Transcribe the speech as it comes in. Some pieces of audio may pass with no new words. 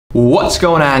What's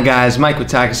going on, guys? Mike with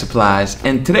Tiger Supplies,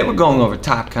 and today we're going over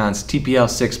Topcon's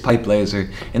TP-L6 pipe laser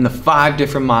in the 5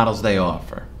 different models they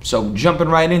offer. So jumping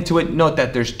right into it, note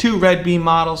that there's 2 red beam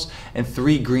models and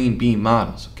 3 green beam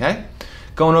models, okay?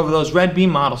 Going over those red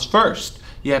beam models first,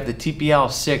 you have the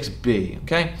TP-L6B,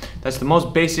 okay? That's the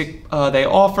most basic they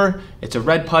offer. It's a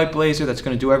red pipe laser that's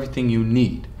going to do everything you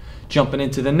need. Jumping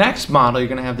into the next model, you're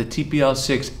going to have the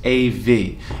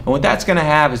TP-L6AV. And what that's going to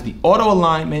have is the auto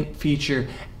alignment feature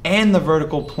and the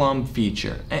vertical plumb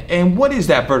feature. And what is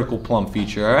that vertical plumb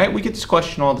feature? All right, we get this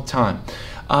question all the time.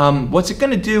 What's it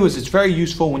going to do is it's very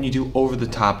useful when you do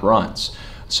over-the-top runs.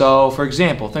 So, for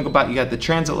example, think about you got the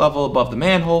transit level above the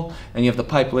manhole and you have the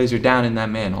pipe laser down in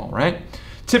that manhole, right?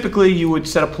 Typically, you would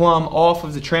set a plumb off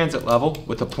of the transit level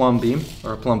with a plumb beam,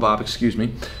 or a plumb bob, excuse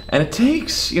me, and it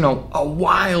takes, a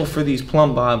while for these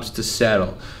plumb bobs to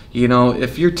settle.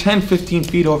 If you're 10, 15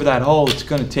 feet over that hole, it's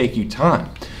going to take you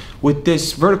time. With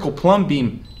this vertical plumb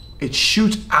beam, it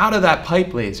shoots out of that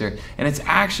pipe laser, and it's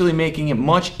actually making it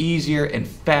much easier and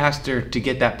faster to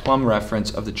get that plumb reference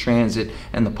of the transit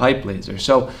and the pipe laser.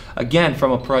 So again,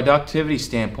 from a productivity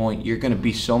standpoint, you're going to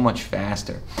be so much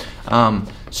faster.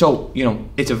 It's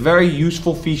a very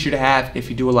useful feature to have if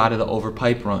you do a lot of the over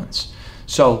pipe runs.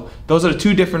 So those are the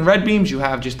 2 different red beams. You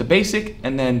have just the basic,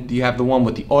 and then you have the one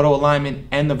with the auto alignment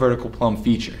and the vertical plumb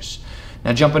features.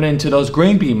 Now jumping into those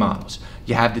green beam models,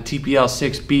 you have the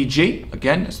TP-L6BG.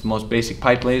 Again, it's the most basic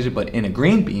pipe laser, but in a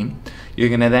green beam. You're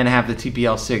going to then have the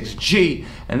TP-L6G,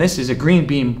 and this is a green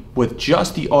beam with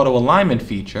just the auto alignment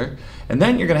feature. And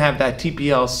then you're going to have that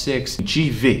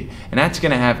TP-L6GV, and that's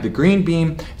going to have the green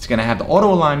beam, it's going to have the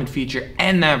auto alignment feature,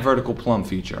 and that vertical plumb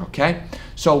feature, okay?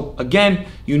 So again,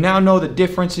 you now know the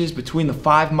differences between the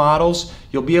 5 models.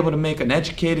 You'll be able to make an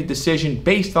educated decision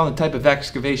based on the type of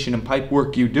excavation and pipe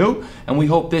work you do, and we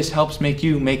hope this helps make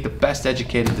you make the best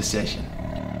educated decision.